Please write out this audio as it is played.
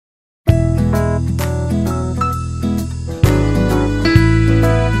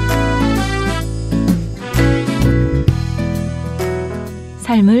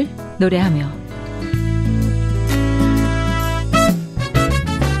삶을 노래하며.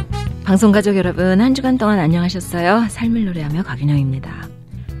 방송가족 여러분, 한 주간 동안 안녕하셨어요? 삶을 노래하며 곽윤영입니다.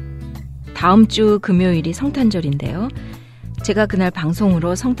 다음 주 금요일이 성탄절인데요. 제가 그날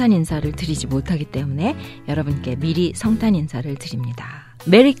방송으로 성탄 인사를 드리지 못하기 때문에 여러분께 미리 성탄 인사를 드립니다.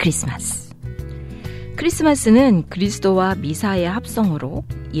 메리 크리스마스! 크리스마스는 그리스도와 미사의 합성어로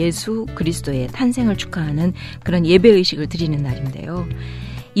예수 그리스도의 탄생을 축하하는 그런 예배의식을 드리는 날인데요.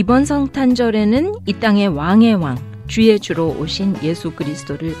 이번 성탄절에는 이 땅의 왕의 왕, 주의 주로 오신 예수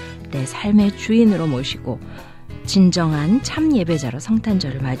그리스도를 내 삶의 주인으로 모시고 진정한 참 예배자로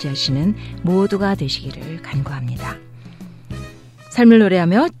성탄절을 맞이하시는 모두가 되시기를 간구합니다. 삶을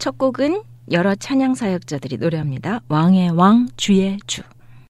노래하며 첫 곡은 여러 찬양 사역자들이 노래합니다. 왕의 왕, 주의 주.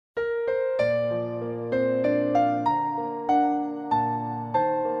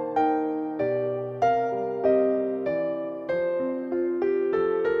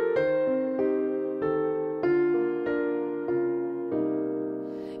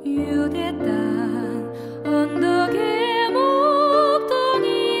 유대 땅 언덕에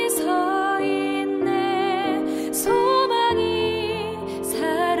목동이 서 있네. 소망이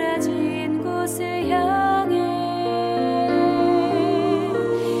사라진 곳을 향해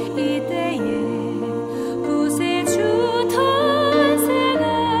이때에 구세주 탄생하셨다는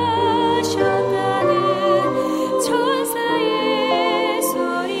천사의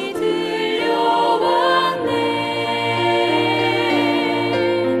소리 들려왔네.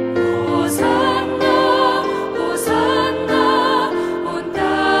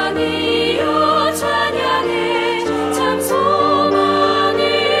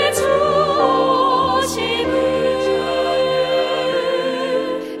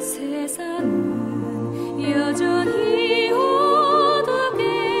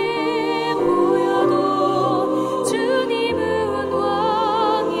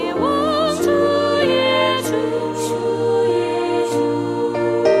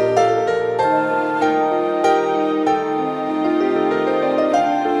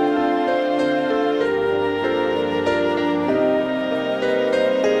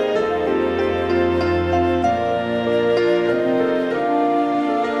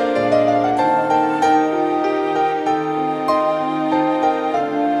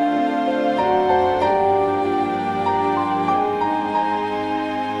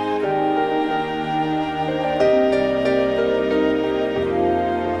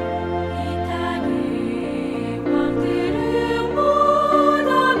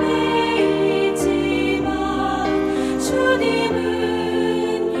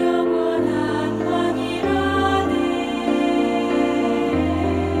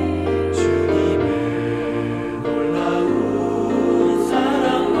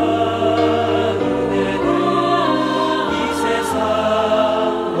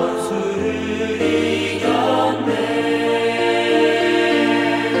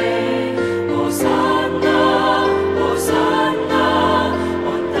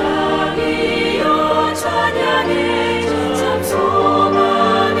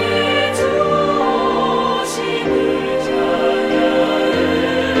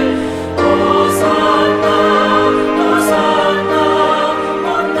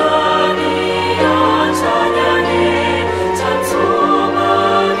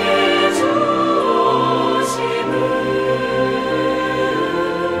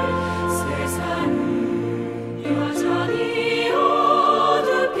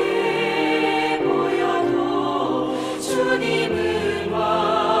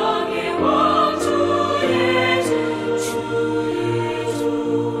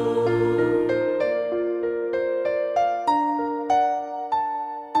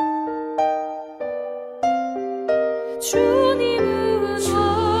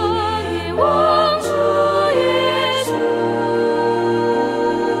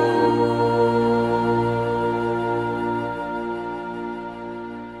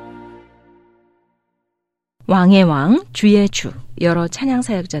 왕의 왕, 주의 주, 여러 찬양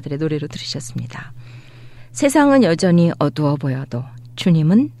사역자들의 노래로 들으셨습니다. 세상은 여전히 어두워 보여도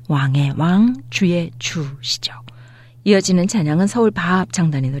주님은 왕의 왕, 주의 주시죠. 이어지는 찬양은 서울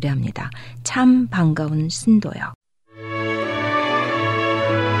바합창단이 노래합니다. 참 반가운 신도여.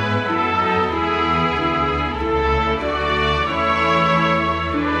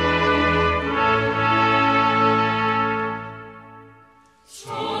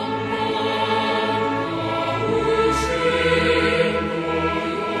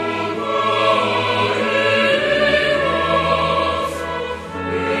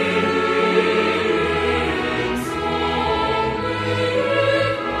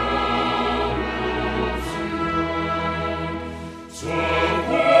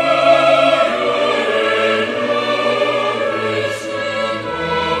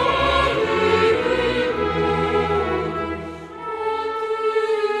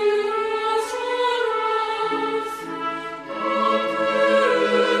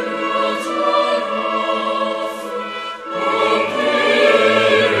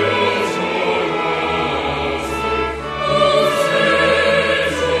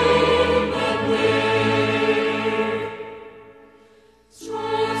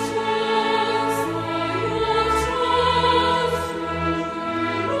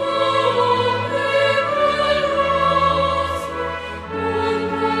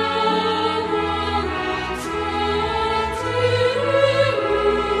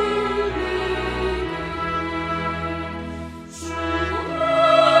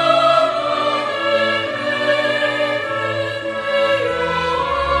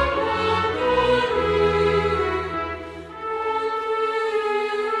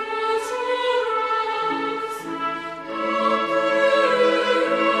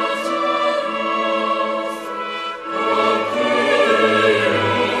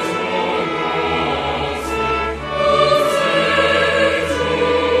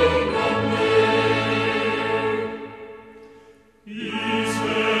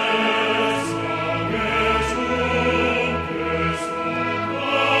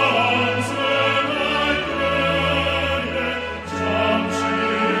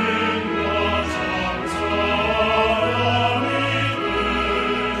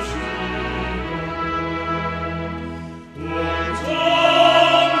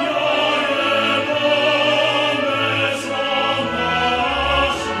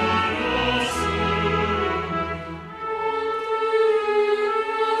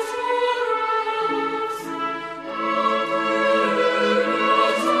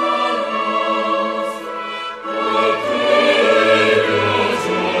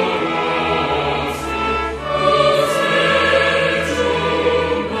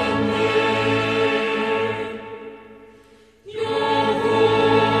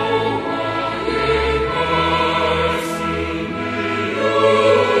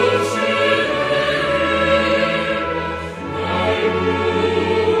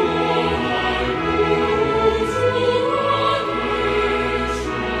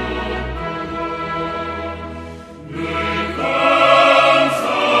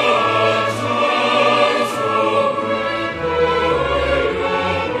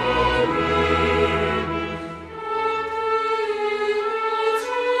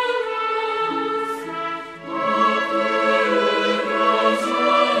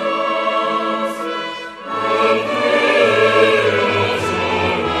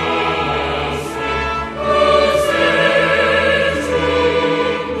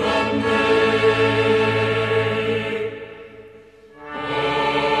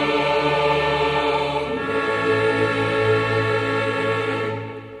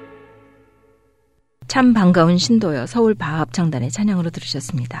 참 반가운 신도여 서울 바합창단의 찬양으로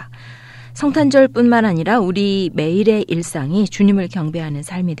들으셨습니다. 성탄절뿐만 아니라 우리 매일의 일상이 주님을 경배하는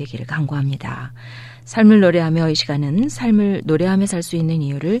삶이 되기를 간구합니다. 삶을 노래하며 이 시간은 삶을 노래하며 살 수 있는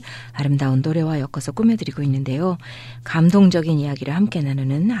이유를 아름다운 노래와 엮어서 꾸며드리고 있는데요. 감동적인 이야기를 함께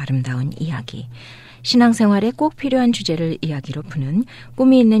나누는 아름다운 이야기. 신앙생활에 꼭 필요한 주제를 이야기로 푸는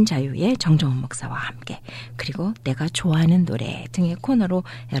꿈이 있는 자유의 정정원 목사와 함께, 그리고 내가 좋아하는 노래 등의 코너로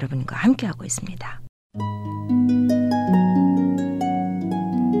여러분과 함께하고 있습니다.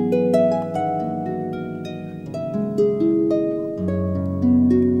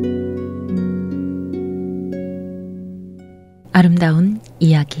 아름다운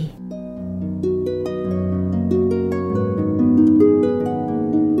이야기.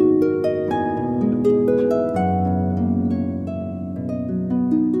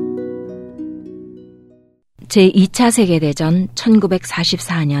 제2차 세계대전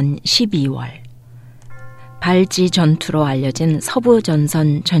 1944년 12월 발지 전투로 알려진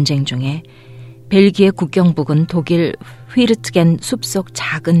서부전선 전쟁 중에 벨기에 국경 부근 독일 휘르트겐 숲속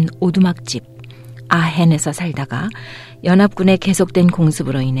작은 오두막집 아헨에서 살다가 연합군의 계속된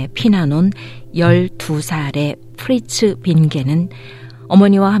공습으로 인해 피난 온 12살의 프리츠 빈게는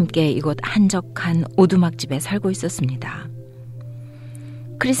어머니와 함께 이곳 한적한 오두막집에 살고 있었습니다.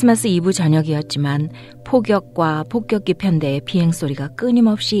 크리스마스 이브 저녁이었지만 포격과 폭격기 편대의 비행소리가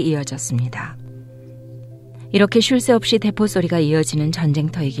끊임없이 이어졌습니다. 이렇게 쉴 새 없이 대포소리가 이어지는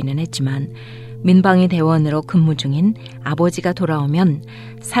전쟁터이기는 했지만 민방위 대원으로 근무 중인 아버지가 돌아오면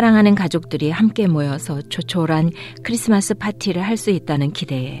사랑하는 가족들이 함께 모여서 조촐한 크리스마스 파티를 할 수 있다는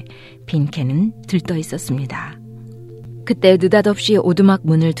기대에 빈케는 들떠 있었습니다. 그때 느닷없이 오두막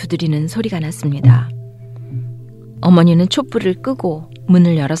문을 두드리는 소리가 났습니다. 어머니는 촛불을 끄고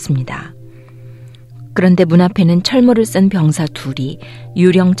문을 열었습니다. 그런데 문 앞에는 철모를 쓴 병사 둘이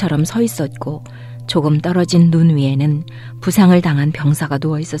유령처럼 서 있었고 조금 떨어진 눈 위에는 부상을 당한 병사가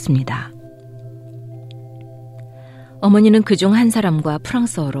누워 있었습니다. 어머니는 그중 한 사람과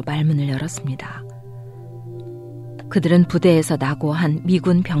프랑스어로 말문을 열었습니다. 그들은 부대에서 낙오한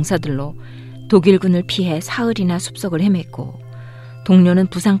미군 병사들로 독일군을 피해 사흘이나 숲속을 헤맸고 동료는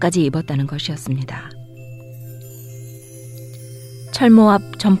부상까지 입었다는 것이었습니다. 철모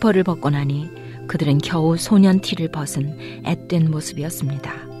앞 점퍼를 벗고 나니 그들은 겨우 소년 티를 벗은 앳된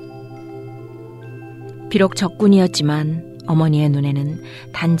모습이었습니다. 비록 적군이었지만 어머니의 눈에는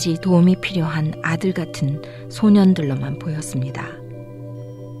단지 도움이 필요한 아들 같은 소년들로만 보였습니다.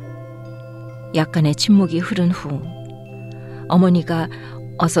 약간의 침묵이 흐른 후 어머니가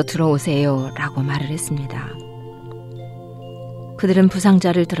어서 들어오세요 라고 말을 했습니다. 그들은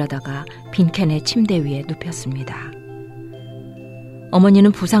부상자를 들여다가 빈켄의 침대 위에 눕혔습니다.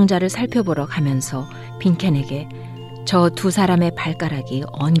 어머니는 부상자를 살펴보러 가면서 빈켄에게 저 두 사람의 발가락이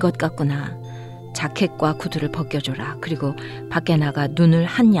언 것 같구나. 자켓과 구두를 벗겨줘라. 그리고 밖에 나가 눈을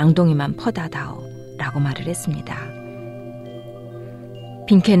한 양동이만 퍼다다오. 라고 말을 했습니다.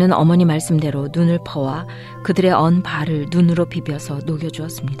 빈켄은 어머니 말씀대로 눈을 퍼와 그들의 언 발을 눈으로 비벼서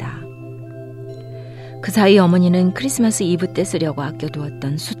녹여주었습니다. 그 사이 어머니는 크리스마스 이브 때 쓰려고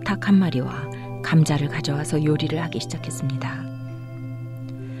아껴두었던 수탉 한 마리와 감자를 가져와서 요리를 하기 시작했습니다.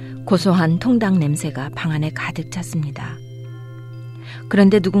 고소한 통닭 냄새가 방 안에 가득 찼습니다.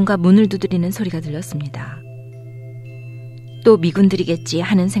 그런데 누군가 문을 두드리는 소리가 들렸습니다. 또 미군들이겠지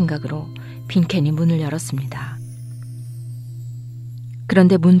하는 생각으로 빈켄이 문을 열었습니다.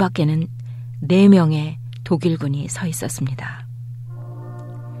 그런데 문 밖에는 4명의 독일군이 서 있었습니다.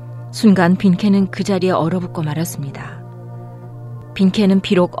 순간 빈켄은 그 자리에 얼어붙고 말았습니다. 빈켄은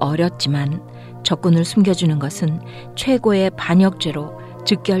비록 어렸지만 적군을 숨겨주는 것은 최고의 반역죄로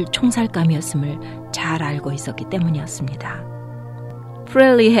즉결 총살감이었음을 잘 알고 있었기 때문이었습니다.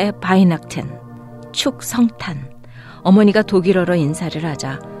 프렐리해 바이낙텐, 축 성탄. 어머니가 독일어로 인사를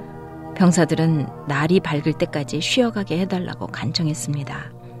하자 병사들은 날이 밝을 때까지 쉬어가게 해달라고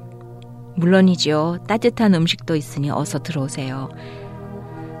간청했습니다. 물론이지요. 따뜻한 음식도 있으니 어서 들어오세요.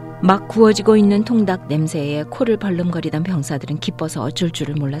 막 구워지고 있는 통닭 냄새에 코를 벌름거리던 병사들은 기뻐서 어쩔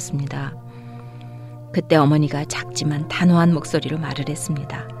줄을 몰랐습니다. 그때 어머니가 작지만 단호한 목소리로 말을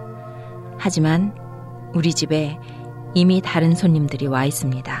했습니다. 하지만 우리 집에 이미 다른 손님들이 와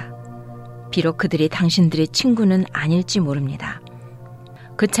있습니다. 비록 그들이 당신들의 친구는 아닐지 모릅니다.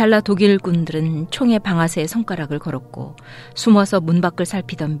 그 찰나 독일군들은 총의 방아쇠에 손가락을 걸었고 숨어서 문 밖을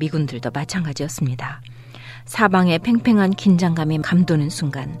살피던 미군들도 마찬가지였습니다. 사방에 팽팽한 긴장감이 감도는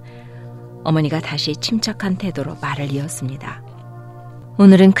순간 어머니가 다시 침착한 태도로 말을 이었습니다.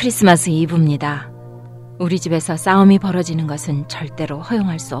 오늘은 크리스마스 이브입니다. 우리 집에서 싸움이 벌어지는 것은 절대로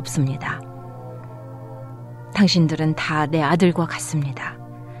허용할 수 없습니다. 당신들은 다 내 아들과 같습니다.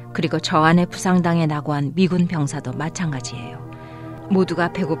 그리고 저 안에 부상당해 낙오한 미군 병사도 마찬가지예요.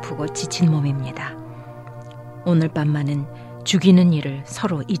 모두가 배고프고 지친 몸입니다. 오늘 밤만은 죽이는 일을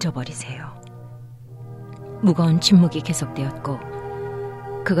서로 잊어버리세요. 무거운 침묵이 계속되었고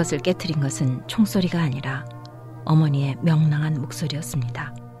그것을 깨트린 것은 총소리가 아니라 어머니의 명랑한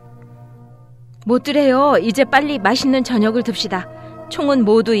목소리였습니다. 못들해요. 이제 빨리 맛있는 저녁을 듭시다. 총은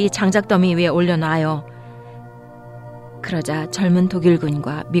모두 이 장작더미 위에 올려놔요. 그러자 젊은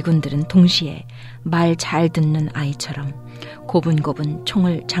독일군과 미군들은 동시에 말 잘 듣는 아이처럼 고분고분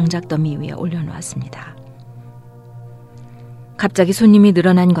총을 장작더미 위에 올려놓았습니다. 갑자기 손님이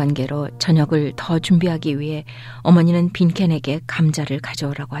늘어난 관계로 저녁을 더 준비하기 위해 어머니는 빈켄에게 감자를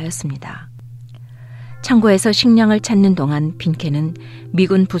가져오라고 하였습니다. 창고에서 식량을 찾는 동안 빈켄은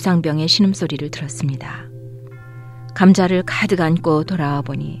미군 부상병의 신음소리를 들었습니다. 감자를 가득 안고 돌아와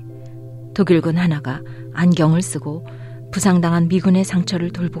보니 독일군 하나가 안경을 쓰고 부상당한 미군의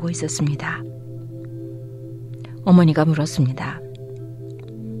상처를 돌보고 있었습니다. 어머니가 물었습니다.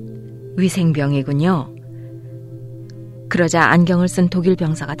 위생병이군요. 그러자 안경을 쓴 독일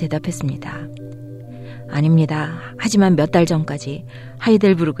병사가 대답했습니다. 아닙니다. 하지만 몇 달 전까지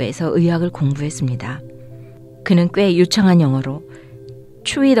하이델부르크에서 의학을 공부했습니다. 그는 꽤 유창한 영어로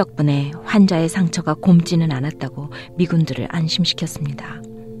추위 덕분에 환자의 상처가 곪지는 않았다고 미군들을 안심시켰습니다.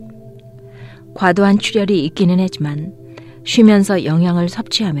 과도한 출혈이 있기는 했지만 쉬면서 영양을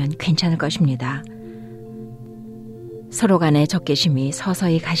섭취하면 괜찮을 것입니다. 서로 간의 적개심이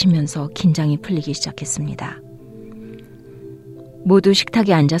서서히 가시면서 긴장이 풀리기 시작했습니다. 모두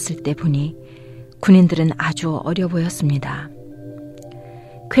식탁에 앉았을 때 보니 군인들은 아주 어려 보였습니다.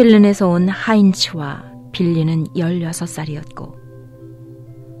 쾰른에서 온 하인츠와 빌리는 16살이었고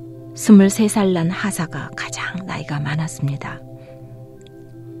 23살 난 하사가 가장 나이가 많았습니다.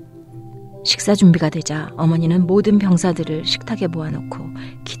 식사 준비가 되자 어머니는 모든 병사들을 식탁에 모아놓고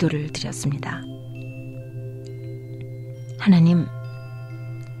기도를 드렸습니다. 하나님,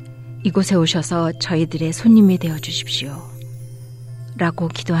 이곳에 오셔서 저희들의 손님이 되어 주십시오. 라고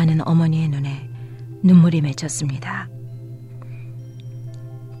기도하는 어머니의 눈에 눈물이 맺혔습니다.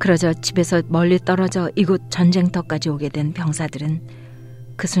 그러자 집에서 멀리 떨어져 이곳 전쟁터까지 오게 된 병사들은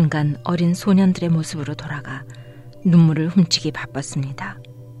그 순간 어린 소년들의 모습으로 돌아가 눈물을 훔치기 바빴습니다.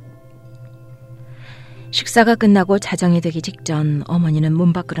 식사가 끝나고 자정이 되기 직전 어머니는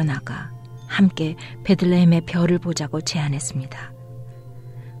문 밖으로 나가 함께 베들레헴의 별을 보자고 제안했습니다.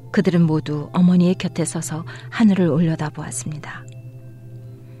 그들은 모두 어머니의 곁에 서서 하늘을 올려다보았습니다.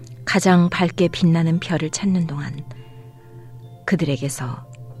 가장 밝게 빛나는 별을 찾는 동안 그들에게서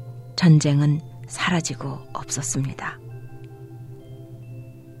전쟁은 사라지고 없었습니다.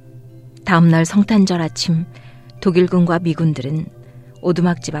 다음날 성탄절 아침 독일군과 미군들은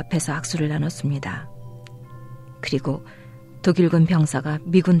오두막집 앞에서 악수를 나눴습니다. 그리고 독일군 병사가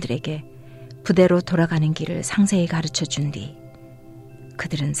미군들에게 부대로 돌아가는 길을 상세히 가르쳐 준 뒤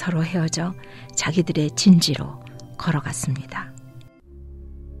그들은 서로 헤어져 자기들의 진지로 걸어갔습니다.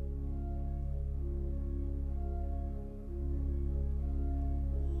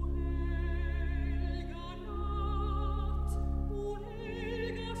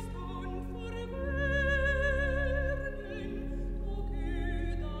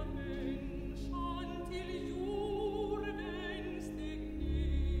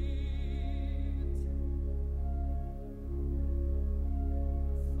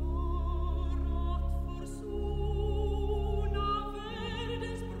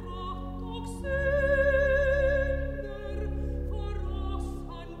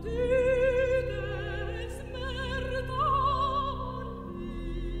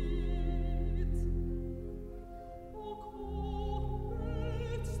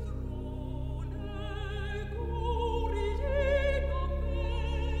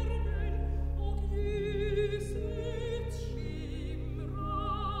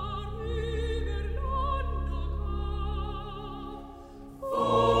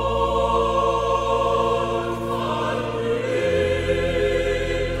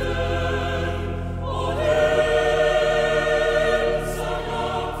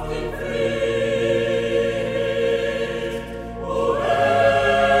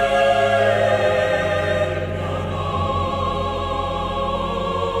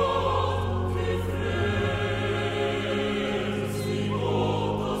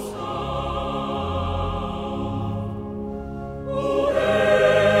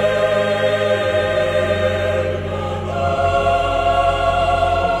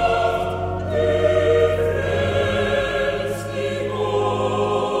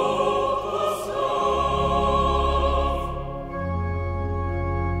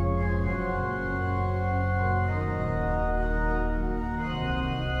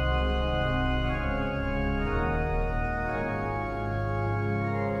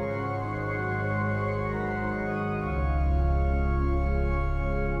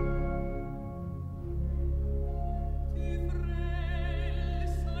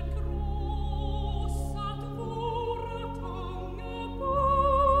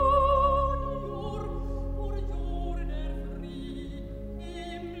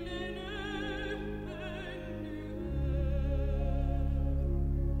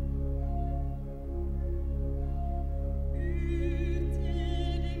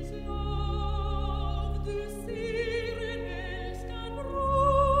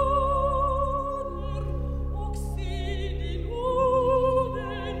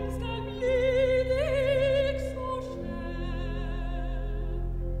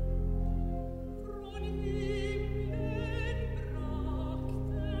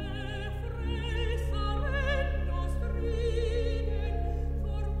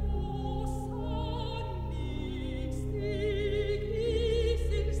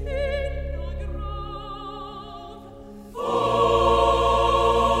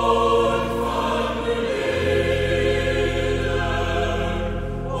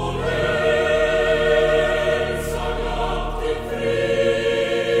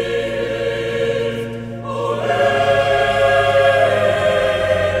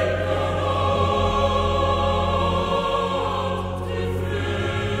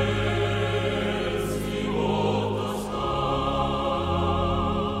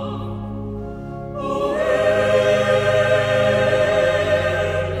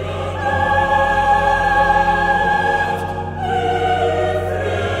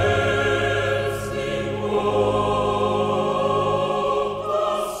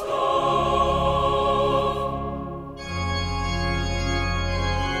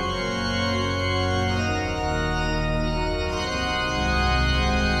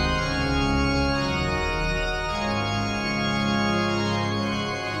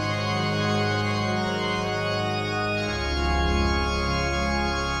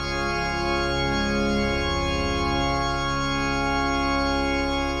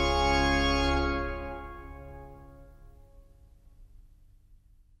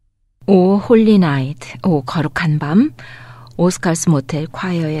 오 홀리 나이트, 오 거룩한 밤, 오스칼스 모텔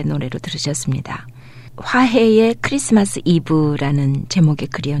콰이어의 노래로 들으셨습니다. 화해의 크리스마스 이브라는 제목의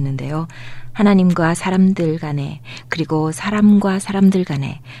글이었는데요. 하나님과 사람들 간에 그리고 사람과 사람들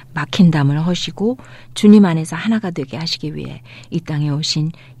간에 막힌 담을 허시고 주님 안에서 하나가 되게 하시기 위해 이 땅에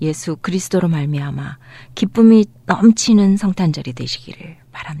오신 예수 그리스도로 말미암아 기쁨이 넘치는 성탄절이 되시기를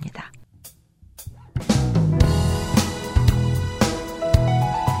바랍니다.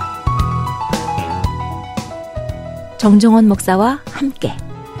 정정원 목사와 함께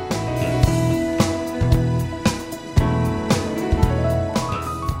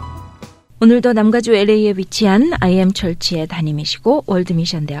오늘도 남가주 LA에 위치한 IM철치의 담임이시고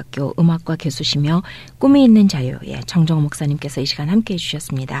월드미션대학교 음악과 교수시며 꿈이 있는 자유의 정정원 목사님께서 이 시간 함께해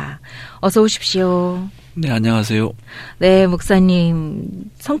주셨습니다. 어서 오십시오. 네, 안녕하세요. 네, 목사님.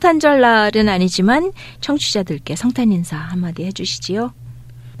 성탄절 날은 아니지만 청취자들께 성탄 인사 한마디 해주시지요.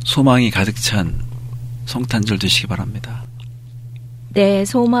 소망이 가득 찬 성탄절 되시기 바랍니다. 네,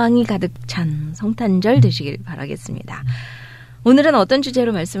 소망이 가득 찬 성탄절 되시길 바라겠습니다. 오늘은 어떤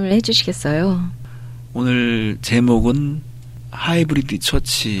주제로 말씀을 해주시겠어요? 오늘 제목은 하이브리드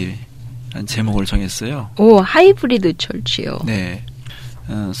처치라는 제목을 정했어요. 오, 하이브리드 처치요. 네,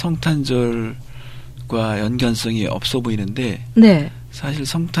 성탄절과 연관성이 없어 보이는데 네. 사실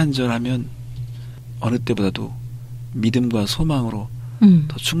성탄절 하면 어느 때보다도 믿음과 소망으로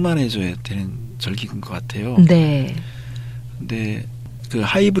더 충만해져야 되는 절기인 것 같아요. 네. 근데 그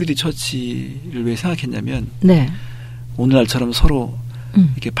하이브리드 처치를 왜 생각했냐면 네. 오늘날처럼 서로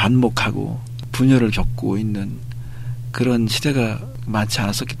이렇게 반목하고 분열을 겪고 있는 그런 시대가 많지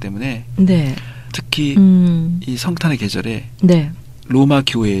않았었기 때문에 네. 특히 이 성탄의 계절에 네. 로마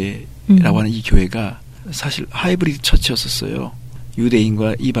교회라고 하는 이 교회가 사실 하이브리드 처치였었어요.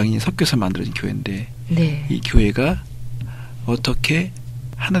 유대인과 이방인이 섞여서 만들어진 교회인데 네. 이 교회가 어떻게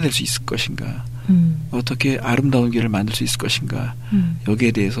하나 될 수 있을 것인가, 어떻게 아름다운 교회를 만들 수 있을 것인가,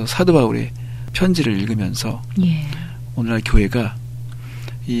 여기에 대해서 사도 바울의 편지를 읽으면서 예. 오늘날 교회가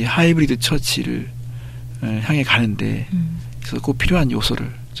이 하이브리드 처치를 향해 가는데 그래서 꼭 필요한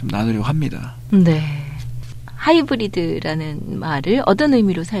요소를 좀 나누려고 합니다. 네. 하이브리드라는 말을 어떤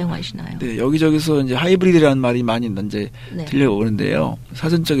의미로 사용하시나요? 네, 여기저기서 이제 하이브리드라는 말이 많이 이제 네. 들려오는데요.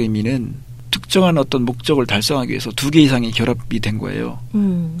 사전적 의미는 특정한 어떤 목적을 달성하기 위해서 두 개 이상의 결합이 된 거예요.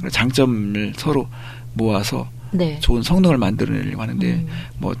 장점을 서로 모아서 네. 좋은 성능을 만들어내려고 하는데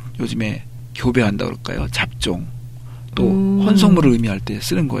뭐 요즘에 교배한다 그럴까요? 잡종 또 혼성물을 의미할 때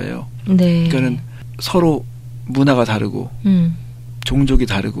쓰는 거예요. 네. 그러니까는 서로 문화가 다르고 종족이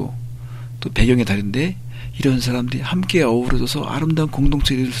다르고 또 배경이 다른데 이런 사람들이 함께 어우러져서 아름다운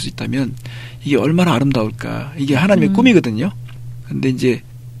공동체를 이룰 수 있다면 이게 얼마나 아름다울까. 이게 하나님의 꿈이거든요. 근데 이제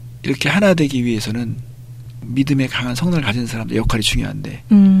이렇게 하나 되기 위해서는 믿음의 강한 성령을 가진 사람들 역할이 중요한데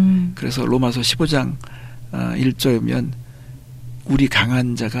그래서 로마서 15장 1절이면 우리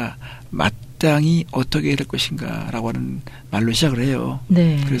강한 자가 마땅히 어떻게 해야 될 것인가 라고 하는 말로 시작을 해요.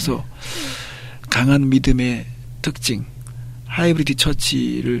 네. 그래서 강한 믿음의 특징, 하이브리드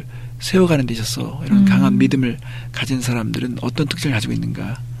처치를 세워가는 데 있어서 이런 강한 믿음을 가진 사람들은 어떤 특징을 가지고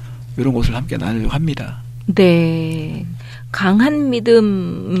있는가 이런 것을 함께 나누려고 합니다. 네. 강한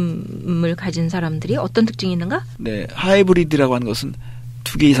믿음을 가진 사람들이 어떤 특징이 있는가? 네. 하이브리드라고 하는 것은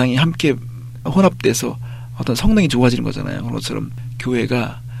두 개 이상이 함께 혼합돼서 어떤 성능이 좋아지는 거잖아요. 그런 것처럼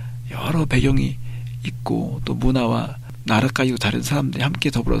교회가 여러 배경이 있고 또 문화와 나라까지도 다른 사람들이 함께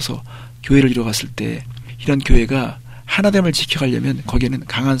더불어서 교회를 이뤄갔을 때 이런 교회가 하나됨을 지켜가려면 거기에는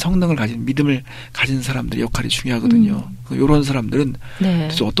강한 성능을 가진 믿음을 가진 사람들의 역할이 중요하거든요. 이런 사람들은 네.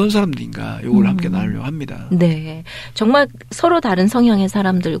 도대체 어떤 사람들인가 이걸 함께 나누려고 합니다. 네. 정말 서로 다른 성향의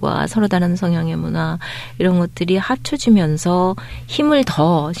사람들과 서로 다른 성향의 문화 이런 것들이 합쳐지면서 힘을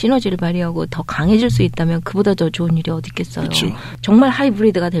더 시너지를 발휘하고 더 강해질 수 있다면 그보다 더 좋은 일이 어디 있겠어요. 그렇죠. 정말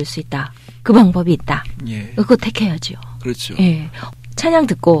하이브리드가 될 수 있다. 그 방법이 있다. 예. 그거 택해야죠. 그렇죠. 예. 찬양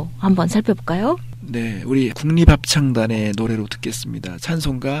듣고 한번 살펴볼까요? 네, 우리 국립합창단의 노래로 듣겠습니다.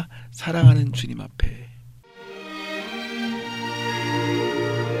 찬송가 사랑하는 주님 앞에.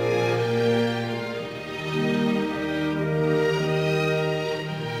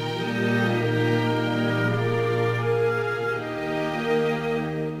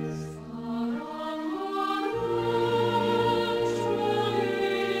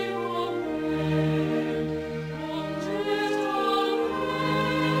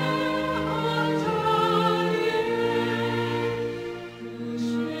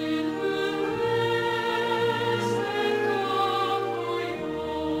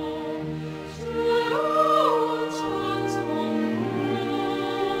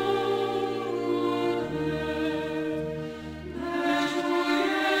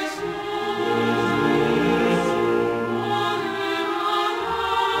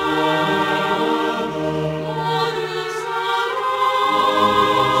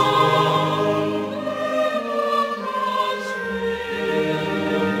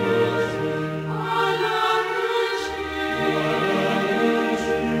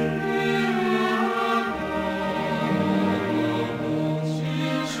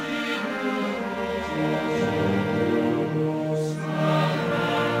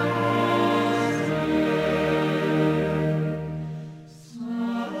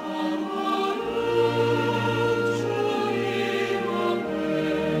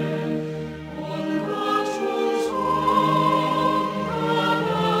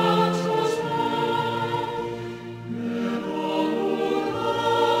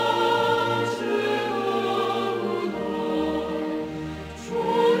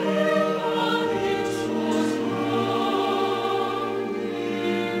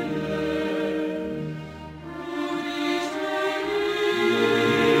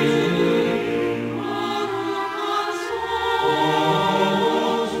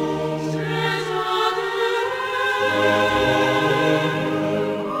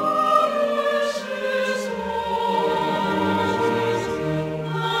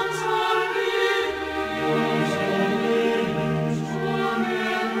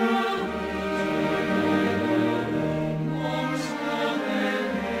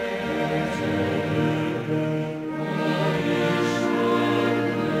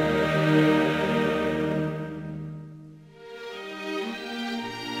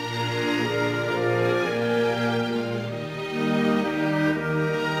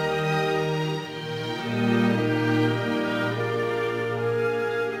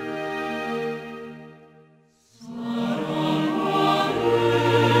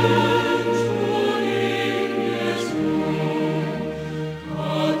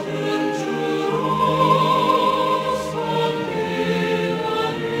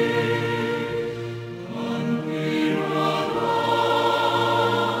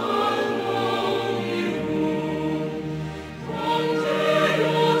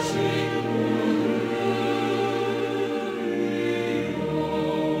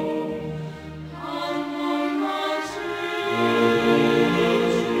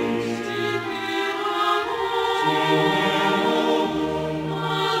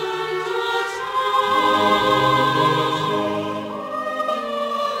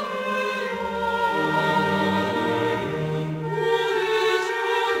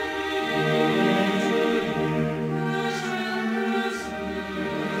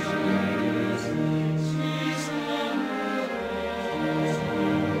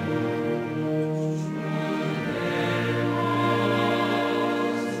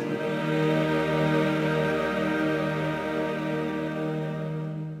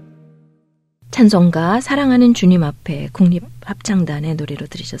 찬송가 사랑하는 주님 앞에 국립합창단의 노래로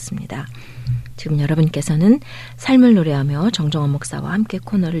들으셨습니다. 지금 여러분께서는 삶을 노래하며 정정원 목사와 함께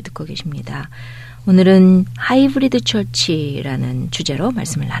코너를 듣고 계십니다. 오늘은 하이브리드 처치라는 주제로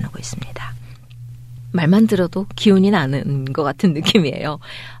말씀을 나누고 있습니다. 말만 들어도 기운이 나는 것 같은 느낌이에요.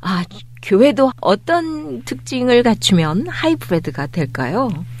 아, 교회도 어떤 특징을 갖추면 하이브리드가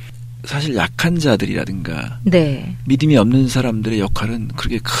될까요? 사실 약한 자들이라든가 네. 믿음이 없는 사람들의 역할은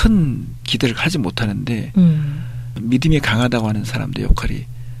그렇게 큰 기대를 하지 못하는데 믿음이 강하다고 하는 사람들의 역할이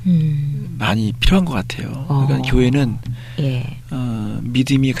많이 필요한 것 같아요. 그러니까 교회는 예.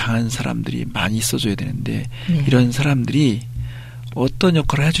 믿음이 강한 사람들이 많이 있어줘야 되는데 네. 이런 사람들이 어떤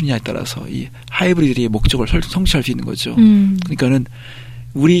역할을 해주냐에 따라서 이 하이브리드의 목적을 성취할 수 있는 거죠. 그러니까는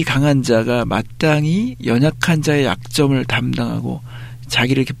우리 강한 자가 마땅히 연약한 자의 약점을 담당하고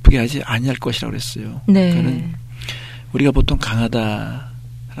자기를 기쁘게 하지 아니할 것이라고 그랬어요. 네. 그러니까는 우리가 보통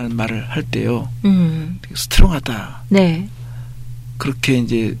강하다라는 말을 할 때요, 되게 스트롱하다. 네. 그렇게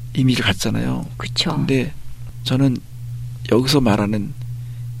이제 이미지를 갖잖아요. 그렇죠. 근데 저는 여기서 말하는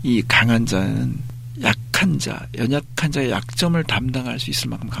이 강한 자는 약한 자, 연약한 자의 약점을 담당할 수 있을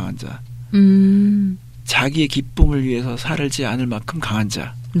만큼 강한 자. 자기의 기쁨을 위해서 살지 않을 만큼 강한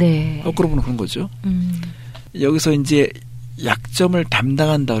자. 네. 거꾸로 보면 그런 거죠. 여기서 이제 약점을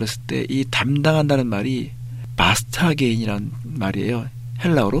담당한다 그랬을 때 이 담당한다는 말이 바스타게인이라는 말이에요.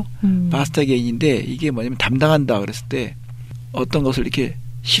 헬라어로. 바스타게인인데 이게 뭐냐면 담당한다 그랬을 때 어떤 것을 이렇게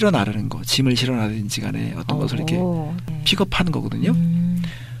실어 나르는 거, 짐을 실어 나르든지 간에 어떤 것을 이렇게 픽업하는 거거든요.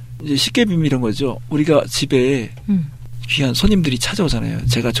 이제 쉽게 비밀 이런 거죠. 우리가 집에 귀한 손님들이 찾아오잖아요.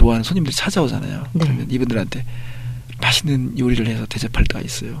 제가 좋아하는 손님들이 찾아오잖아요. 네. 그러면 이분들한테 맛있는 요리를 해서 대접할 때가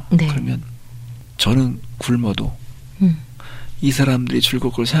있어요. 네. 그러면 저는 굶어도 이 사람들이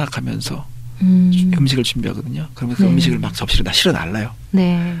즐거울 걸 생각하면서 음식을 준비하거든요. 그러면 그 네. 음식을 막 접시로 다 실어 날라요.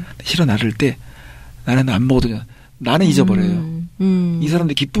 네. 실어 나를 때 나는 안 먹어도 나는 잊어버려요. 이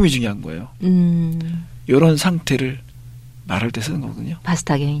사람들 기쁨이 중요한 거예요. 이런 상태를 말할 때 쓰는 거거든요.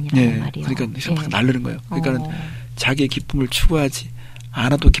 바스타게인이라는 말이요. 그러니까 막 날르는 거예요. 그러니까는 자기의 기쁨을 추구하지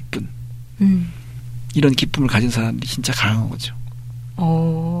않아도 기쁜 이런 기쁨을 가진 사람들이 진짜 강한 거죠.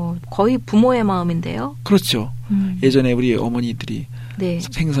 거의 부모의 마음인데요. 그렇죠. 예전에 우리 어머니들이 네.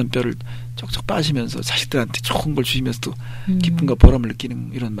 생선뼈를 쩍쩍 빠시면서 자식들한테 좋은 걸 주시면서도 기쁨과 보람을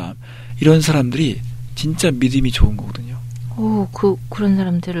느끼는 이런 마음. 이런 사람들이 진짜 믿음이 좋은 거거든요. 그런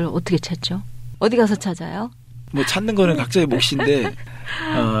사람들을 어떻게 찾죠? 어디 가서 찾아요? 뭐 찾는 거는 각자의 몫인데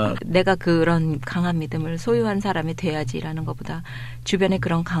내가 그런 강한 믿음을 소유한 사람이 돼야지라는 것보다 주변에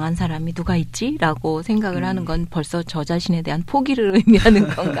그런 강한 사람이 누가 있지라고 생각을 하는 건 벌써 저 자신에 대한 포기를 의미하는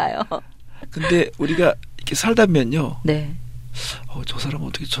건가요? 근데 우리가 이렇게 살다 보면요. 네. 저 사람은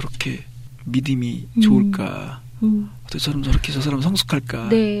어떻게 저렇게 믿음이 좋을까? 어떻게 저 사람 성숙할까?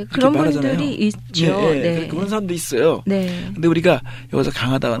 네, 그런 말하잖아요. 분들이 있죠. 네. 그런 사람도 있어요. 네. 근데 우리가 여기서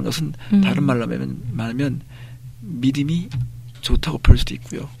강하다는 것은 다른 말로 말하면 믿음이 좋다고 볼 수도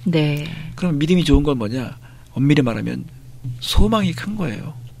있고요. 네. 그럼 믿음이 좋은 건 뭐냐? 엄밀히 말하면 소망이 큰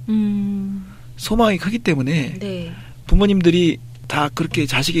거예요. 소망이 크기 때문에 네. 부모님들이 다 그렇게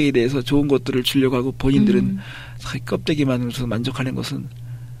자식에게 대해서 좋은 것들을 주려고 하고 본인들은 껍데기만으로서 만족하는 것은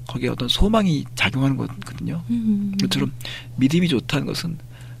거기에 어떤 소망이 작용하는 거거든요. 그것처럼 믿음이 좋다는 것은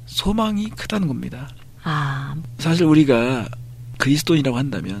소망이 크다는 겁니다. 사실 우리가 그리스도인이라고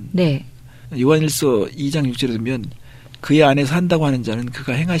한다면 네. 요한일서 2장 6절에 보면 그의 안에서 한다고 하는 자는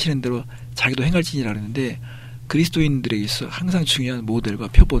그가 행하시는 대로 자기도 행할지니라 그러는데 그리스도인들에게 있어 항상 중요한 모델과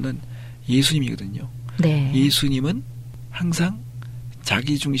표본은 예수님이거든요. 네. 예수님은 항상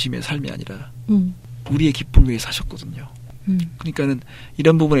자기 중심의 삶이 아니라 우리의 기쁨을 위해 사셨거든요. 그러니까는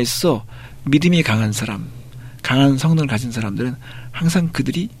이런 부분에 있어서 믿음이 강한 사람, 강한 성능을 가진 사람들은 항상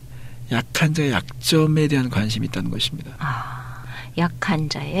그들이 약한 자의 약점에 대한 관심이 있다는 것입니다. 약한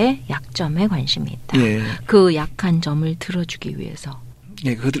자의 약점에 관심이 있다. 예. 그 약한 점을 들어주기 위해서.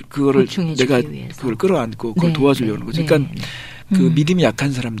 네, 그거를 내가 위해서. 그걸 끌어안고 그걸 네, 도와주려고 하는 거죠. 그러니까 그 네. 믿음이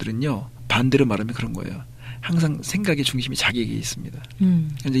약한 사람들은요, 반대로 말하면 그런 거예요. 항상 생각의 중심이 자기에게 있습니다.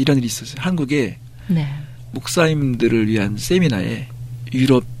 이제 이런 일이 있었어요. 한국에 네. 목사님들을 위한 세미나에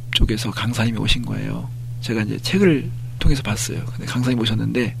유럽 쪽에서 강사님이 오신 거예요. 제가 이제 책을 통해서 봤어요. 근데 강사님이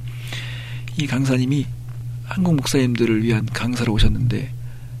오셨는데 이 강사님이 한국 목사님들을 위한 강사로 오셨는데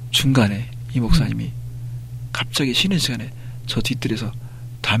중간에 이 목사님이 갑자기 쉬는 시간에 저 뒷뜰에서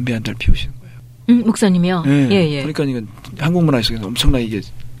담배 한 달 피우시는 거예요. 목사님이요? 네. 예. 그러니까 이건 한국 문화 속에서 엄청나게 이게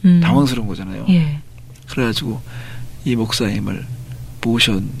당황스러운 거잖아요. 예. 그래가지고 이 목사님을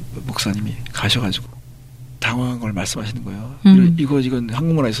모션 목사님이 가셔가지고 당황한 걸 말씀하시는 거예요. 이건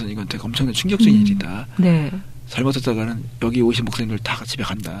한국 문화에서는 이건 되게 엄청난 충격적인 일이다. 네. 잘못했다가는 여기 오신 목사님들 다 집에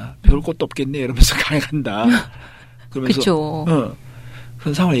간다. 배울 것도 없겠네 이러면서 강에 간다. 그러면서 그쵸.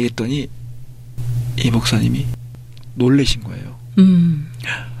 그런 상황을 얘기했더니 이 목사님이 놀라신 거예요.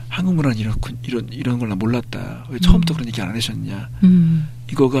 한국 문화는 이런 걸 나 몰랐다. 왜 처음부터 그런 얘기 안 하셨냐.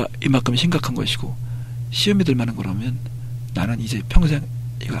 이거가 이만큼 심각한 것이고 시험이 들 만한 거라면 나는 이제 평생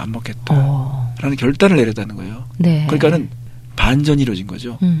이걸 안 먹겠다. 라는 결단을 내렸다는 거예요. 네. 그러니까는 반전이 이루어진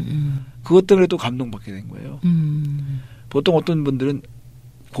거죠. 그것 때문에 또 감동받게 된 거예요. 보통 어떤 분들은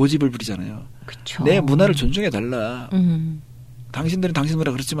고집을 부리잖아요. 그쵸. 내 문화를 존중해달라. 당신들은 당신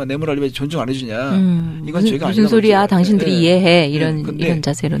문화 그렇지만 내 문화를 왜 존중 안 해주냐. 이건 죄가 아니다. 무슨 소리야. 당신들이 네. 이해해. 이런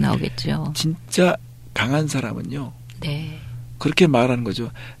자세로 나오겠죠. 진짜 강한 사람은요. 네. 그렇게 말하는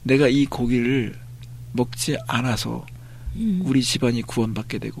거죠. 내가 이 고기를 먹지 않아서 우리 집안이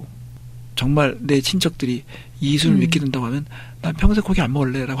구원받게 되고 정말 내 친척들이 예수를 믿게 된다고 하면 난 평생 고기 안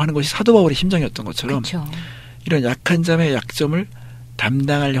먹을래라고 하는 것이 사도 바울의 심정이었던 것처럼 그쵸. 이런 약한 자의 약점을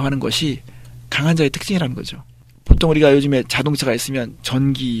담당하려고 하는 것이 강한 자의 특징이라는 거죠. 보통 우리가 요즘에 자동차가 있으면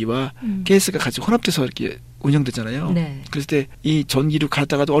전기와 가스가 같이 혼합돼서 이렇게 운영되잖아요. 네. 그랬을 때 이 전기로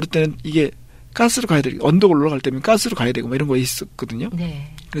갔다가도 어릴 때는 이게 가스로 가야 되고 언덕을 올라갈 때면 가스로 가야 되고 뭐 이런 거 있었거든요.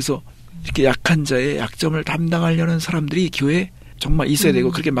 네. 그래서 이렇게 약한 자의 약점을 담당하려는 사람들이 교회에 정말 있어야 되고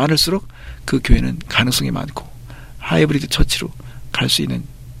그렇게 많을수록 그 교회는 가능성이 많고 하이브리드 처치로 갈 수 있는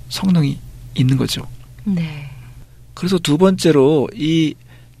성능이 있는 거죠. 네. 그래서 두 번째로 이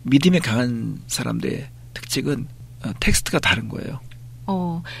믿음에 강한 사람들의 특징은 텍스트가 다른 거예요.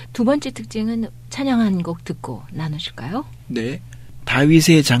 두 번째 특징은 찬양 한 곡 듣고 나누실까요? 네.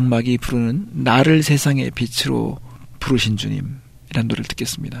 다윗의 장막이 부르는 나를 세상의 빛으로 부르신 주님 이라는 노래를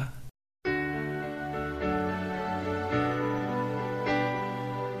듣겠습니다.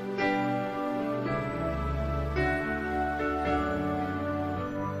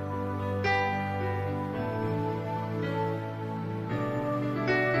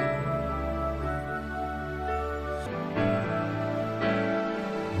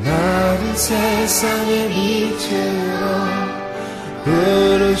 나를 세상의 빛으로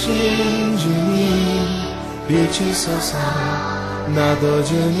부르신 주님 비추소서 나도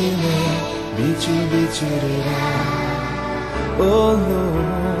주님의 빛을 비추리라 오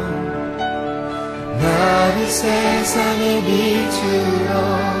나를 세상의 빛으로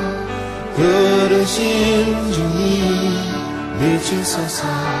부르신 주님 비추소서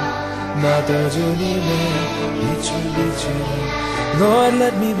나도 주님의 빛을 비추리라 Lord,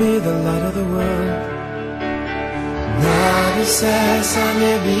 let me be the light of the world. 나를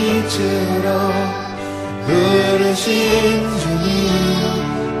세상의 빛으로 부르신 주님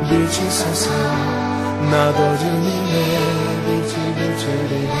비추소서 나도 주님의 빛을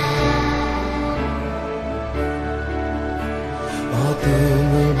비추리라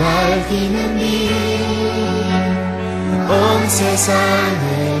어둠을 밝히는 빛 온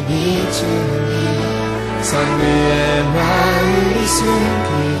세상을 비추는 빛 산 위에 마음이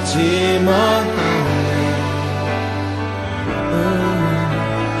숨기지 못하네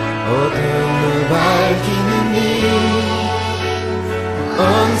어둠을 밝히는 빛 온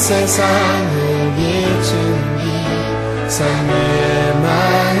세상을 비추는 빛 산 위에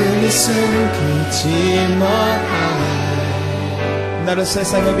마음이 숨기지 못하네 나를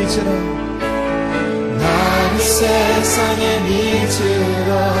세상의 빛으로 나를 세상의 빛으로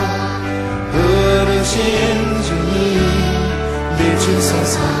부르신 주님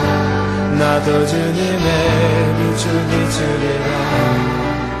비추소서 나도 주님의 빛을 비추리라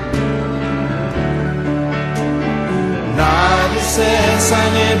나를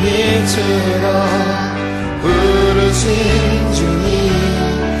세상의 빛으로 부르신 주님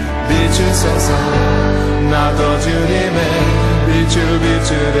비추소서 나도 주님의 빛을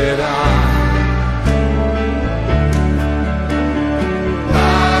비추리라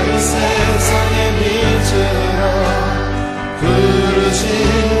세상의 빛으로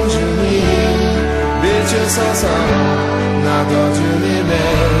부르신 주님 비추소서 나도 주님의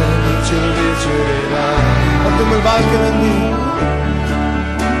빛을 비추리라 어둠을 밝히는 빛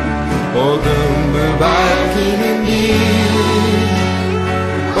어둠을 밝히는 빛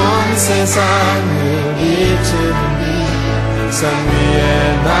온 세상을 비추는 빛 산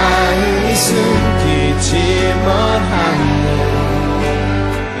위에 마음이 숨기지 못하네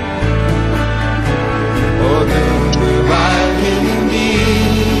어둠을 밝히는 빛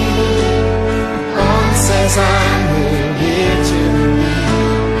온 세상을 비추는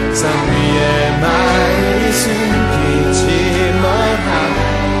빛 산 위에 마음이 숨기지 못하네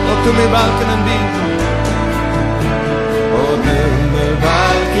어둠을 밝히는 빛 어둠을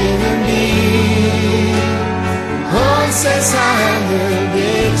밝히는 빛 온 세상을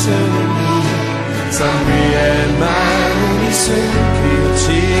비추는 빛 산 위에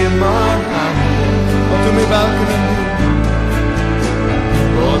숨기지만 않네. 어둠을 밝히는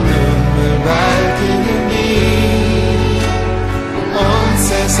온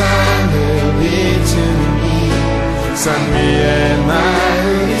세상을 비추는 산 위에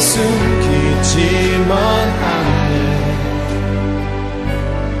나를 숨기지만 않네.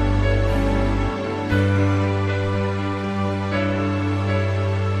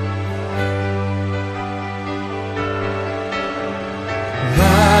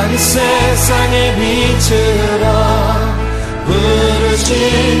 나를 세상의 빛으로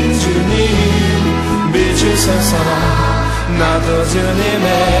부르신 주님 비추소서. 나도 주님의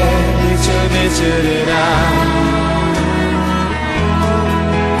빛을 비추리라.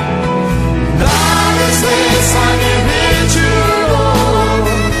 나를 세상의 빛으로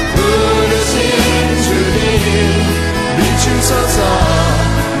부르신 주님 비추소서.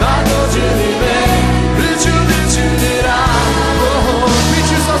 나도 주님의 빛을 비추리라.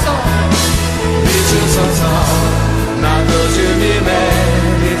 비추소서. 나도 주님의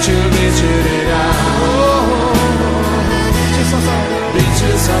빛을 비추리라.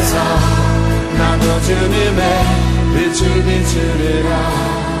 비추소서. 나도 주님의 빛을 비추리라.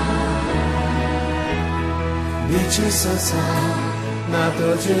 비추소서. 나도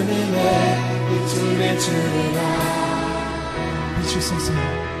주님의 빛을 비추리라. 비추소서.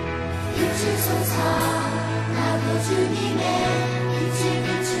 비추소서. 나도 주님의 빛을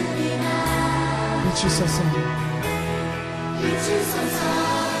비추리라. 비추소서. 비추소서.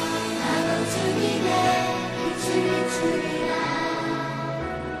 나도 주님의 빛을 비추리라.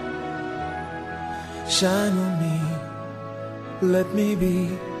 Shine on me, let me be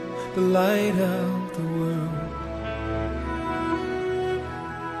the light of the world.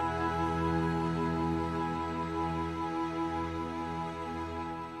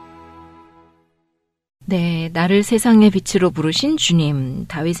 네, 나를 세상의 빛으로 부르신 주님,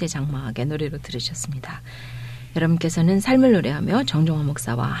 다윗의 장막의 노래로 들으셨습니다. 여러분께서는 삶을 노래하며 정종원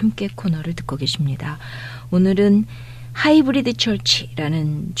목사와 함께 코너를 듣고 계십니다. 오늘은 하이브리드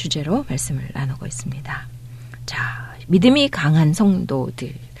철치라는 주제로 말씀을 나누고 있습니다. 자, 믿음이 강한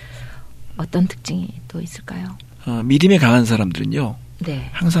성도들, 어떤 특징이 또 있을까요? 믿음이 강한 사람들은요, 네.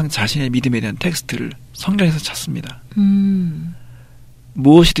 항상 자신의 믿음에 대한 텍스트를 성경에서 찾습니다.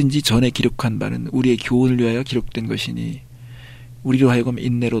 무엇이든지 전에 기록한 바는 우리의 교훈을 위하여 기록된 것이니 우리로 하여금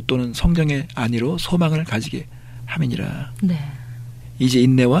인내로 또는 성경의 안위로 소망을 가지게 함이니라. 네. 이제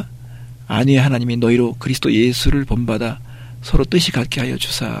인내와 안위의 하나님이 너희로 그리스도 예수를 본받아 서로 뜻이 같게 하여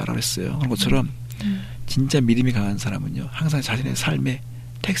주사라고 했어요. 그런 것처럼 진짜 믿음이 강한 사람은요, 항상 자신의 삶의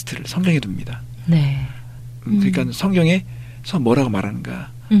텍스트를 성경에 둡니다. 네. 그러니까 성경에서 뭐라고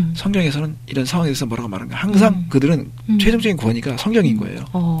말하는가, 성경에서는 이런 상황에서 뭐라고 말하는가, 항상 그들은 최종적인 권위가 성경인 거예요.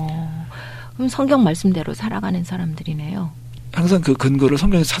 그럼 성경 말씀대로 살아가는 사람들이네요. 항상 그 근거를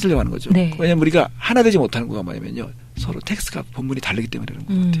성경에서 찾으려고 하는 거죠. 네. 왜냐하면 우리가 하나 되지 못하는 거가 뭐냐면요, 서로 텍스트가 본문이 다르기 때문에 그런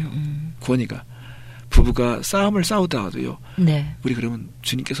것 같아요. 권위가. 부부가 싸움을 싸우다가도요, 네. 우리 그러면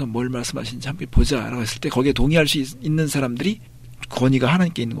주님께서 뭘 말씀하시는지 함께 보자라고 했을 때 거기에 동의할 수 있는 사람들이 권위가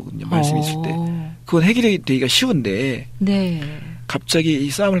하나님께 있는 거거든요. 말씀이 있을 때. 그건 해결이 되기가 쉬운데, 네. 갑자기 이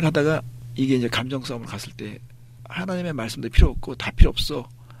싸움을 가다가 이게 이제 감정 싸움을 갔을 때 하나님의 말씀도 필요 없고 다 필요 없어,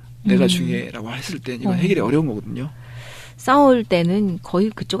 내가 중요해라고 했을 때 이건 해결이 어려운 거거든요. 싸울 때는 거의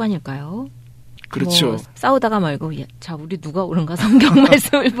그쪽 아닐까요? 그렇죠. 뭐 싸우다가 말고, 자, 우리 누가 옳은가 성경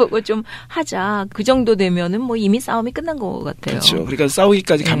말씀을 보고 좀 하자. 그 정도 되면은 뭐 이미 싸움이 끝난 것 같아요. 그렇죠. 그러니까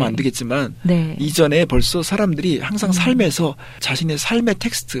싸우기까지 가면 네. 안 되겠지만, 네. 이전에 벌써 사람들이 항상 삶에서 자신의 삶의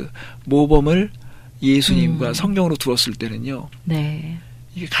텍스트, 모범을 예수님과 성경으로 두었을 때는요, 네.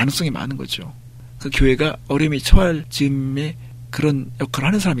 이게 가능성이 많은 거죠. 그 교회가 어려움이 처할 즈음에 그런 역할을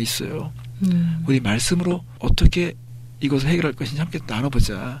하는 사람이 있어요. 우리 말씀으로 어떻게 이것을 해결할 것인지 함께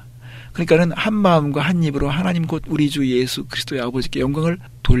나눠보자. 그러니까는 한 마음과 한 입으로 하나님 곧 우리 주 예수 그리스도의 아버지께 영광을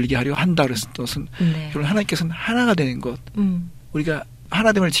돌리게 하려 한다 그랬을 것은, 네. 결국 하나님께서는 하나가 되는 것, 우리가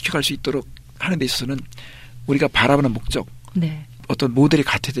하나됨을 지켜갈 수 있도록 하는 데 있어서는 우리가 바라보는 목적, 네. 어떤 모델이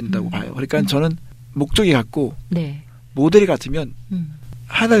같아야 된다고 봐요. 그러니까 저는 목적이 같고 네. 모델이 같으면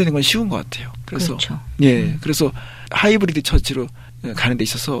하나 되는 건 쉬운 것 같아요. 그래서 그렇죠. 예, 그래서 하이브리드 처치로 가는 데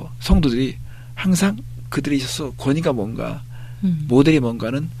있어서 성도들이 항상 그들에 있어서 권위가 뭔가, 모델이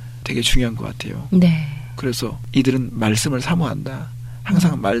뭔가는 되게 중요한 것 같아요. 네. 그래서 이들은 말씀을 사모한다.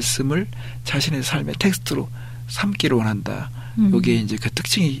 항상 말씀을 자신의 삶의 텍스트로 삼기를 원한다. 이게 이제 그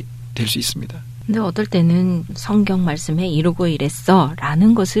특징이 될 수 있습니다. 근데 어떨 때는 성경 말씀에 이러고 이랬어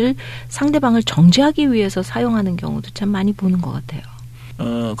라는 것을 상대방을 정죄하기 위해서 사용하는 경우도 참 많이 보는 것 같아요.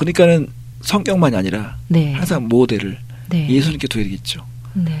 그러니까는 성경만이 아니라 네. 항상 모델을 네. 예수님께 둬야 되겠죠.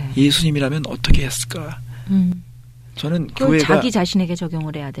 네. 예수님이라면 어떻게 했을까? 저는 그걸 교회가 자기 자신에게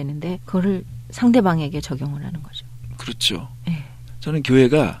적용을 해야 되는데 그거를 상대방에게 적용을 하는 거죠. 그렇죠. 네. 저는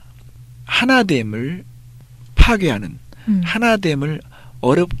교회가 하나됨을 파괴하는 하나됨을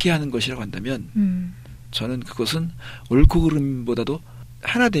어렵게 하는 것이라고 한다면 저는 그것은 옳고 그름보다도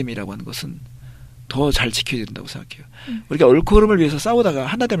하나됨이라고 하는 것은 더 잘 지켜야 된다고 생각해요. 우리가 옳고 그름을 위해서 싸우다가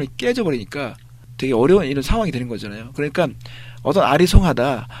하나됨을 깨져버리니까 되게 어려운 이런 상황이 되는 거잖아요. 그러니까 어떤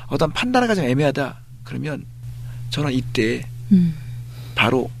아리송하다, 어떤 판단하기가 좀 애매하다 그러면 저는 이때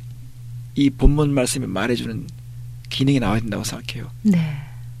바로 이 본문 말씀이 말해주는 기능이 나와야 된다고 생각해요. 네.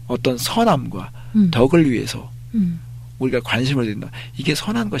 어떤 선함과 덕을 위해서 우리가 관심을 드린다. 이게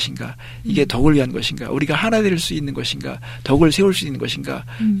선한 것인가? 이게 덕을 위한 것인가? 우리가 하나 될 수 있는 것인가? 덕을 세울 수 있는 것인가?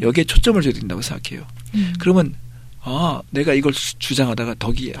 여기에 초점을 줘야 된다고 생각해요. 그러면 내가 이걸 주장하다가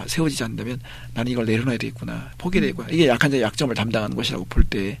덕이 세워지지 않는다면 나는 이걸 내려놔야 되겠구나. 포기해야 되겠구나. 이게 약한 자의 약점을 담당하는 것이라고 볼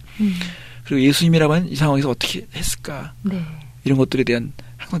때 그리고 예수님이라고 하는 이 상황에서 어떻게 했을까? 네. 이런 것들에 대한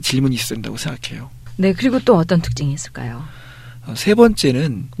항상 질문이 있어야 된다고 생각해요. 네. 그리고 또 어떤 특징이 있을까요? 세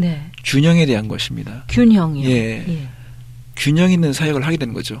번째는 네. 균형에 대한 것입니다. 균형이요. 예. 균형 있는 사역을 하게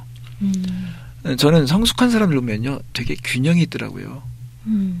되는 거죠. 저는 성숙한 사람들 보면요, 되게 균형이 있더라고요.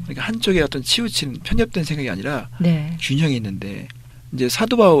 그러니까 한쪽에 어떤 치우치는 편협된 생각이 아니라 네. 균형이 있는데 이제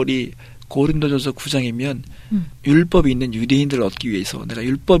사도 바울이 고린도전서 9장이면 율법이 있는 유대인들을 얻기 위해서 내가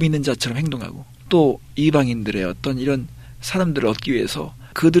율법이 있는 자처럼 행동하고 또 이방인들의 어떤 이런 사람들을 얻기 위해서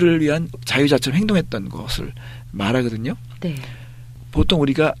그들을 위한 자유자처럼 행동했던 것을 말하거든요. 네. 보통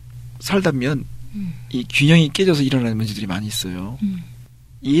우리가 살다 보면 이 균형이 깨져서 일어나는 문제들이 많이 있어요.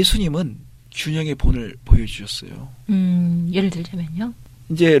 예수님은 균형의 본을 보여주셨어요. 예를 들자면요.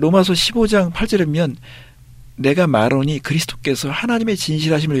 이제 로마서 15장 8절에 보면 내가 말하노니 그리스도께서 하나님의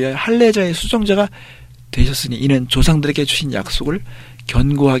진실하심을 위하여 할례자의 수종자가 되셨으니 이는 조상들에게 주신 약속을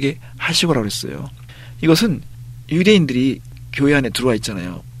견고하게 하시고라고 했어요. 이것은 유대인들이 교회 안에 들어와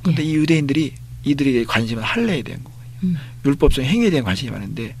있잖아요. 그런데 이 유대인들이 이들에게 관심은 할례에 대한 거예요. 율법적 행위에 대한 관심이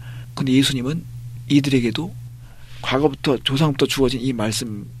많은데 근데 예수님은 이들에게도 과거부터 조상부터 주어진 이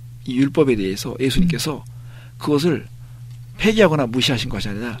말씀, 이 율법에 대해서 예수님께서 그것을 폐기하거나 무시하신 것이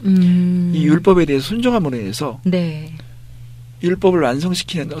아니라 이 율법에 대해서 순종함으로 인해서 네. 율법을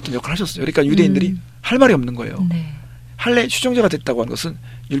완성시키는 어떤 역할을 하셨어요. 그러니까 유대인들이 할 말이 없는 거예요. 네. 할례 추종자가 됐다고 하는 것은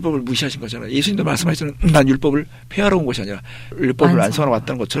율법을 무시하신 거잖아요. 예수님도 말씀하시는 난 율법을 폐하러 온 것이 아니라 율법을 완성하러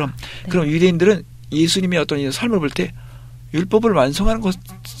왔다는 것처럼 네. 그럼 유대인들은 예수님의 어떤 이런 삶을 볼 때 율법을 완성하는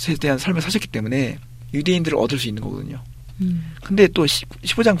것에 대한 삶을 사셨기 때문에 유대인들을 얻을 수 있는 거거든요. 근데 또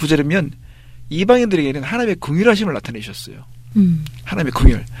 15장 9절에 보면 이방인들에게는 하나님의 긍휼하심을 나타내셨어요. 하나님의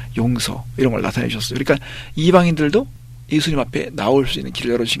긍휼, 용서 이런 걸 나타내셨어요. 그러니까 이방인들도 예수님 앞에 나올 수 있는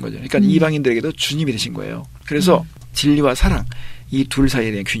길을 열어주신 거죠. 그러니까 이방인들에게도 주님이 되신 거예요. 그래서 진리와 사랑, 이 둘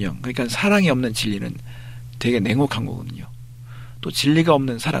사이에 대한 균형. 그러니까 사랑이 없는 진리는 되게 냉혹한 거거든요. 또 진리가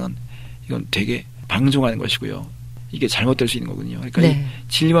없는 사랑은 이건 되게 방종하는 것이고요. 이게 잘못될 수 있는 거거든요. 그러니까 네. 이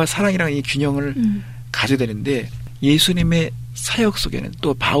진리와 사랑이라는 이 균형을 가져야 되는데 예수님의 사역 속에는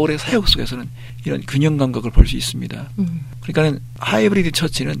또 바울의 사역 속에서는 이런 균형 감각을 볼 수 있습니다. 그러니까는 하이브리드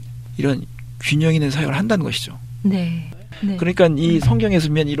처치는 이런 균형 있는 사역을 한다는 것이죠. 네. 네. 그러니까 이 성경에서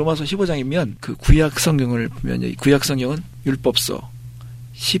보면 이 로마서 15장이면 그 구약 성경을 보면 이 구약 성경은 율법서,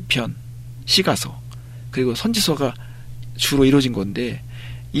 시편, 시가서 그리고 선지서가 주로 이루어진 건데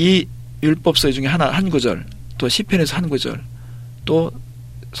이 율법서 중에 한 구절 또 시편에서 한 구절 또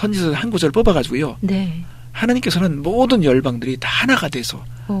선지서에서 한 구절 뽑아가지고요. 네. 하나님께서는 모든 열방들이 다 하나가 돼서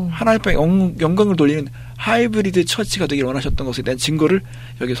하나님 앞에 영광을 돌리는 하이브리드 처치가 되기를 원하셨던 것에 대한 증거를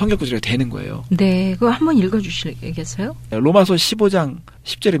여기 성경 구절에 대는 거예요. 네, 그거 한번 읽어주시겠어요? 로마서 15장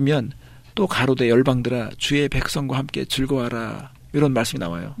 10절이면 또 가로되 열방들아 주의 백성과 함께 즐거워하라 이런 말씀이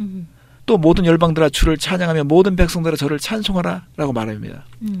나와요. 또 모든 열방들아 주를 찬양하며 모든 백성들아 저를 찬송하라 라고 말합니다.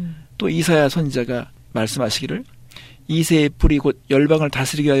 또 이사야 선지자가 말씀하시기를 이새의 뿌리 곧 열방을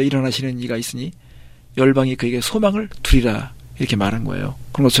다스리기 위하여 일어나시는 이가 있으니 열방이 그에게 소망을 두리라 이렇게 말한 거예요.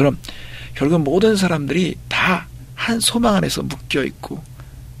 그런 것처럼 결국 모든 사람들이 다 한 소망 안에서 묶여있고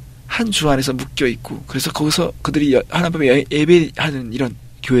한 주 안에서 묶여있고 그래서 거기서 그들이 하나님 앞에 예배하는 이런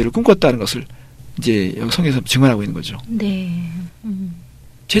교회를 꿈꿨다는 것을 이제 여기 성경에서 증언하고 있는 거죠. 네.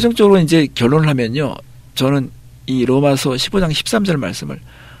 최종적으로 이제 결론을 하면요. 저는 이 로마서 15장 13절 말씀을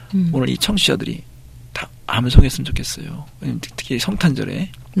오늘 이 청취자들이 다 암송했으면 좋겠어요. 특히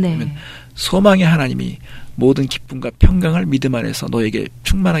성탄절에 네. 소망의 하나님이 모든 기쁨과 평강을 믿음 안에서 너에게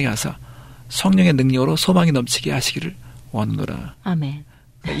충만하게 하사 성령의 능력으로 소망이 넘치게 하시기를 원하노라. 아멘.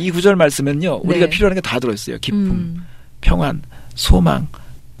 이 구절 말씀은요. 우리가 네. 필요한 게 다 들어있어요. 기쁨, 평안, 소망,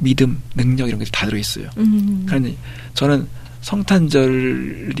 믿음, 능력 이런 게 다 들어있어요. 그러니 저는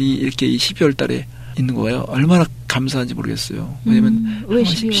성탄절이 이렇게 이 12월 달에 있는 거예요. 얼마나 감사한지 모르겠어요. 왜냐면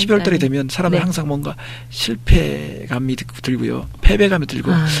 12월 달이 되면 사람은 네. 항상 뭔가 실패감이 들고요. 패배감이 들고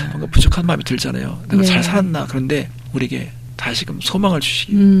뭔가 부족한 마음이 들잖아요. 내가 네. 잘 살았나. 그런데 우리에게 다시금 소망을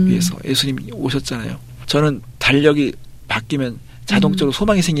주시기 위해서 예수님이 오셨잖아요. 저는 달력이 바뀌면 자동적으로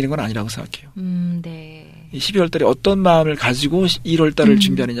소망이 생기는 건 아니라고 생각해요. 네. 12월 달에 어떤 마음을 가지고 1월 달을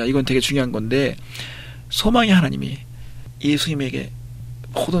준비하느냐 이건 되게 중요한 건데 소망의 하나님이 예수님에게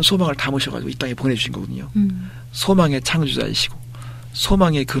모든 소망을 담으셔가지고 이 땅에 보내주신 거거든요. 소망의 창조자이시고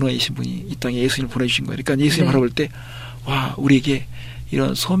소망의 근원이신 분이 이 땅에 예수님을 보내주신 거예요. 그러니까 예수님 네. 바라볼 때 와 우리에게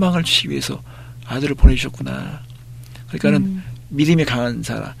이런 소망을 주시기 위해서 아들을 보내주셨구나. 그러니까는 믿음이 강한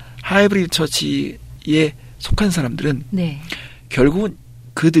사람 하이브리드 처치에 속한 사람들은 네. 결국은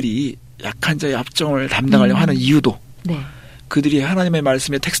그들이 약한 자의 압정을 담당하려고 하는 이유도 네. 그들이 하나님의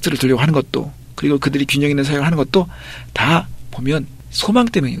말씀에 텍스트를 들려고 하는 것도 그리고 그들이 균형 있는 사역을 하는 것도 다 보면 소망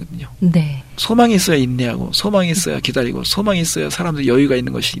때문이거든요. 네. 소망이 있어야 인내하고 소망이 있어야 기다리고 소망이 있어야 사람들 여유가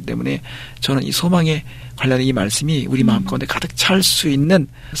있는 것이기 때문에 저는 이 소망에 관련된 이 말씀이 우리 마음 가운데 가득 찰 수 있는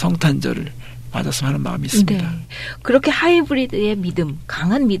성탄절을 맞았으면 하는 마음이 있습니다. 네. 그렇게 하이브리드의 믿음,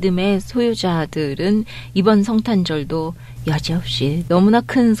 강한 믿음의 소유자들은 이번 성탄절도 여지없이 너무나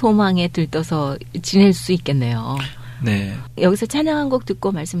큰 소망에 들떠서 지낼 수 있겠네요. 네. 여기서 찬양 한 곡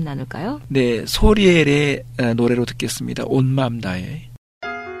듣고 말씀 나눌까요? 네, 소리엘의 노래로 듣겠습니다. 온 마음 다해.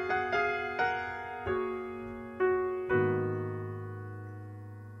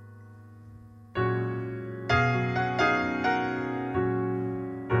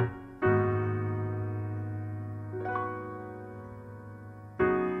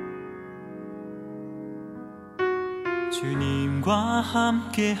 주님과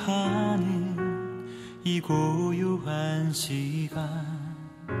함께하는 이 고요한 시간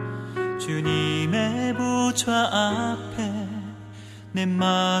주님의 보좌 앞에 내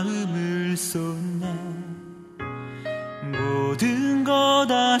마음을 쏟네 모든 것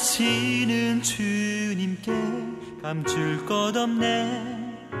아시는 주님께 감출 것 없네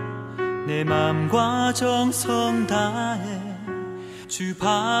내 맘과 정성 다해 주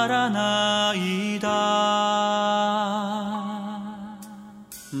바라나이다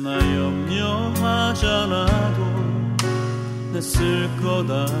나 염려하잖아도 내 쓸 것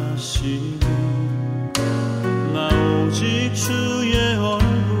아시니 나 오직 주의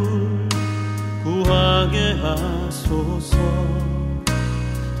얼굴 구하게 하소서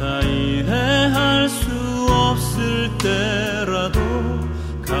다 이해할 수 없을 때라도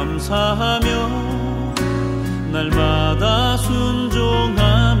감사하며 날마다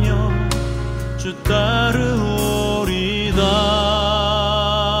순종하며 주 따르오리다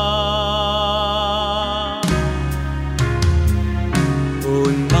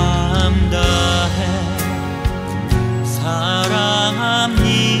온 마음 다해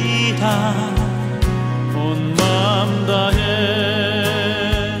사랑합니다 온 마음 다해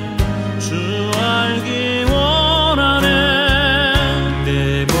주 알기 원하네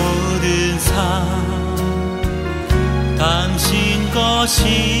내 모든 삶 당신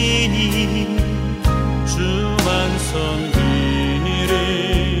것이니 주만 섬기리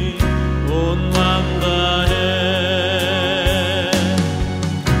온 마음 다해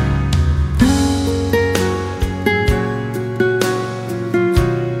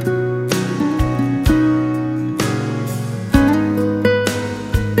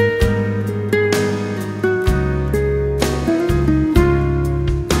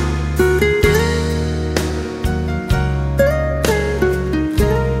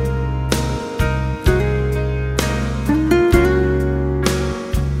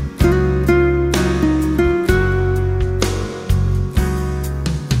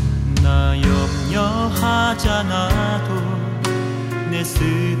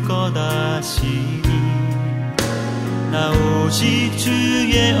오직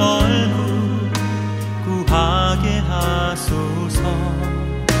주의 얼굴 구하게 하소서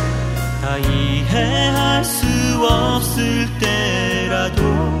다 이해할 수 없을 때라도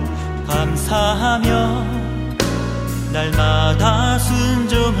감사하며 날마다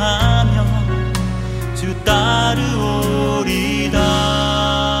순종하며 주 따르오리다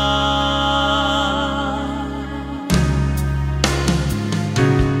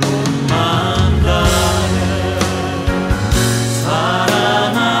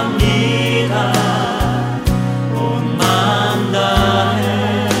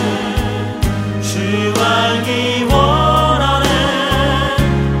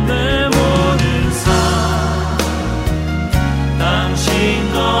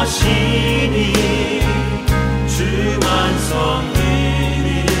것이니 주만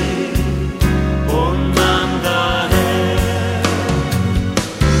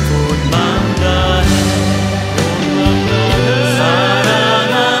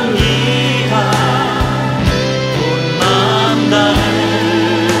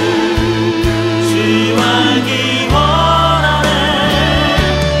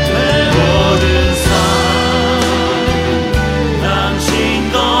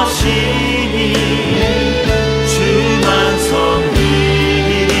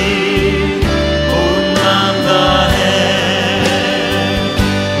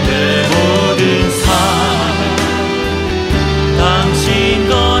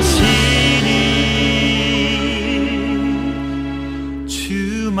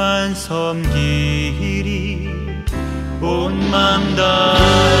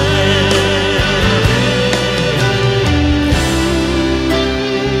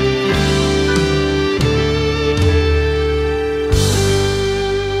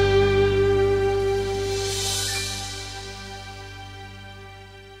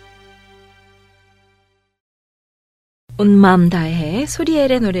온 마음 다해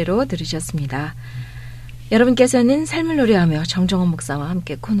소리엘의 노래로 들으셨습니다. 여러분께서는 삶을 노래하며 정정원 목사와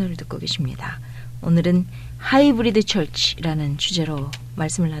함께 코너를 듣고 계십니다. 오늘은 하이브리드 철치라는 주제로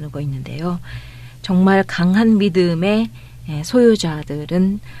말씀을 나누고 있는데요. 정말 강한 믿음의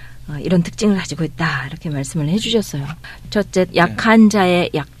소유자들은 이런 특징을 가지고 있다 이렇게 말씀을 해주셨어요. 첫째, 약한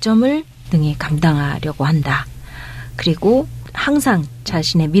자의 약점을 능히 감당하려고 한다. 그리고 항상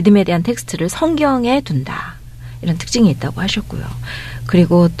자신의 믿음에 대한 텍스트를 성경에 둔다. 이런 특징이 있다고 하셨고요.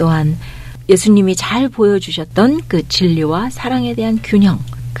 그리고 또한 예수님이 잘 보여주셨던 그 진리와 사랑에 대한 균형,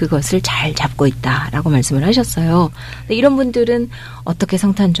 그것을 잘 잡고 있다라고 말씀을 하셨어요. 이런 분들은 어떻게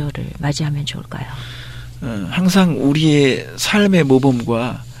성탄절을 맞이하면 좋을까요? 항상 우리의 삶의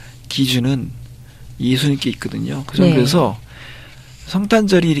모범과 기준은 예수님께 있거든요. 그래서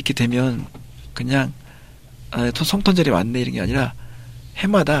성탄절이 이렇게 되면 그냥 성탄절이 왔네 이런 게 아니라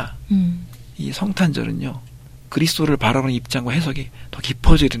해마다 이 성탄절은요, 그리스도를 바라보는 입장과 해석이 더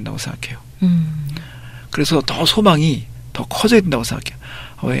깊어져야 된다고 생각해요. 그래서 더 소망이 더 커져야 된다고 생각해요.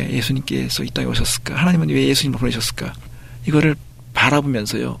 왜 예수님께서 이 땅에 오셨을까? 하나님은 왜 예수님을 보내셨을까? 이거를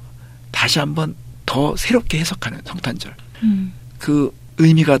바라보면서요, 다시 한번 더 새롭게 해석하는 성탄절. 그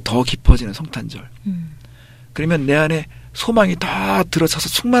의미가 더 깊어지는 성탄절. 그러면 내 안에 소망이 더 들어차서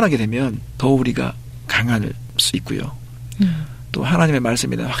충만하게 되면 더 우리가 강할 수 있고요. 또 하나님의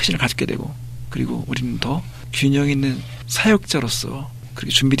말씀에 대한 확신을 가지게 되고, 그리고 우리는 더 균형 있는 사역자로서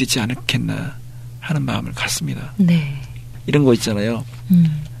그렇게 준비되지 않겠나 하는 마음을 갖습니다. 네. 이런 거 있잖아요.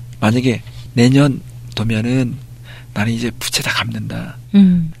 만약에 내년 도면은 나는 이제 부채 다 갚는다.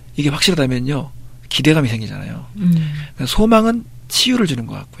 이게 확실하다면요, 기대감이 생기잖아요. 그러니까 소망은 치유를 주는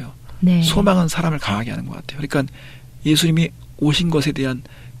것 같고요. 네. 소망은 사람을 강하게 하는 것 같아요. 그러니까 예수님이 오신 것에 대한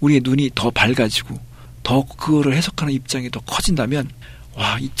우리의 눈이 더 밝아지고 더 그거를 해석하는 입장이 더 커진다면,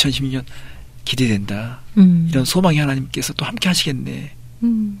 와, 2016년 기대된다. 이런 소망의 하나님께서 또 함께 하시겠네.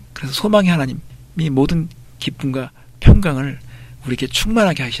 그래서 소망의 하나님이 모든 기쁨과 평강을 우리에게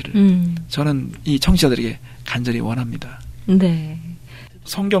충만하게 하시를 저는 이 청취자들에게 간절히 원합니다. 네.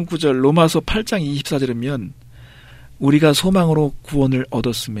 성경 구절 로마서 8장 24절이면 우리가 소망으로 구원을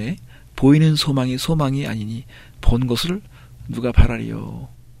얻었음에 보이는 소망이 소망이 아니니 본 것을 누가 바라리요.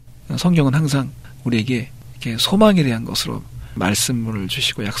 성경은 항상 우리에게 이렇게 소망에 대한 것으로 말씀을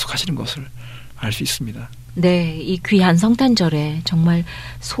주시고 약속하시는 것을 알 수 있습니다. 네, 이 귀한 성탄절에 정말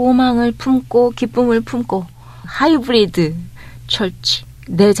소망을 품고 기쁨을 품고 하이브리드 철치,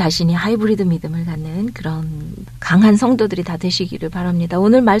 내 자신이 하이브리드 믿음을 갖는 그런 강한 성도들이 다 되시기를 바랍니다.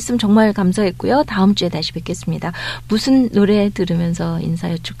 오늘 말씀 정말 감사했고요. 다음 주에 다시 뵙겠습니다. 무슨 노래 들으면서 인사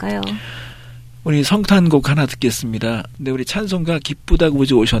여쭐까요? 우리 성탄곡 하나 듣겠습니다. 네, 우리 찬송가 기쁘다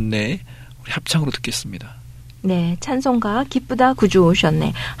구주 오셨네, 우리 합창으로 듣겠습니다. 네, 찬송가 기쁘다 구주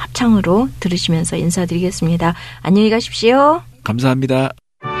오셨네 합창으로 들으시면서 인사드리겠습니다. 안녕히 가십시오. 감사합니다.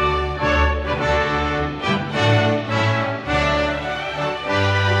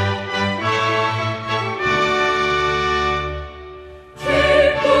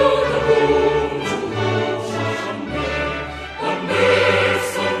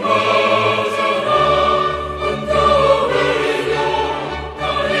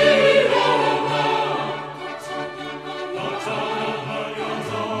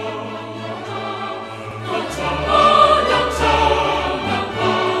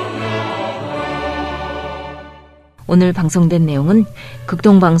 오늘 방송된 내용은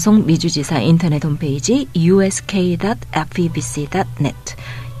극동방송 미주지사 인터넷 홈페이지 usk.febc.net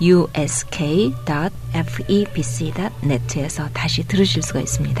usk.febc.net에서 다시 들으실 수가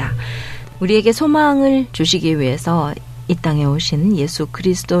있습니다. 우리에게 소망을 주시기 위해서 이 땅에 오신 예수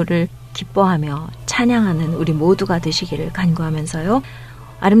그리스도를 기뻐하며 찬양하는 우리 모두가 되시기를 간구하면서요.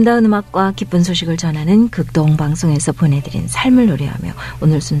 아름다운 음악과 기쁜 소식을 전하는 극동방송에서 보내드린 삶을 노래하며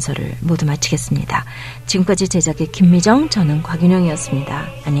오늘 순서를 모두 마치겠습니다. 지금까지 제작의 김미정, 저는 곽윤영이었습니다.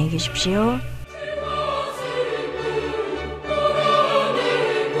 안녕히 계십시오.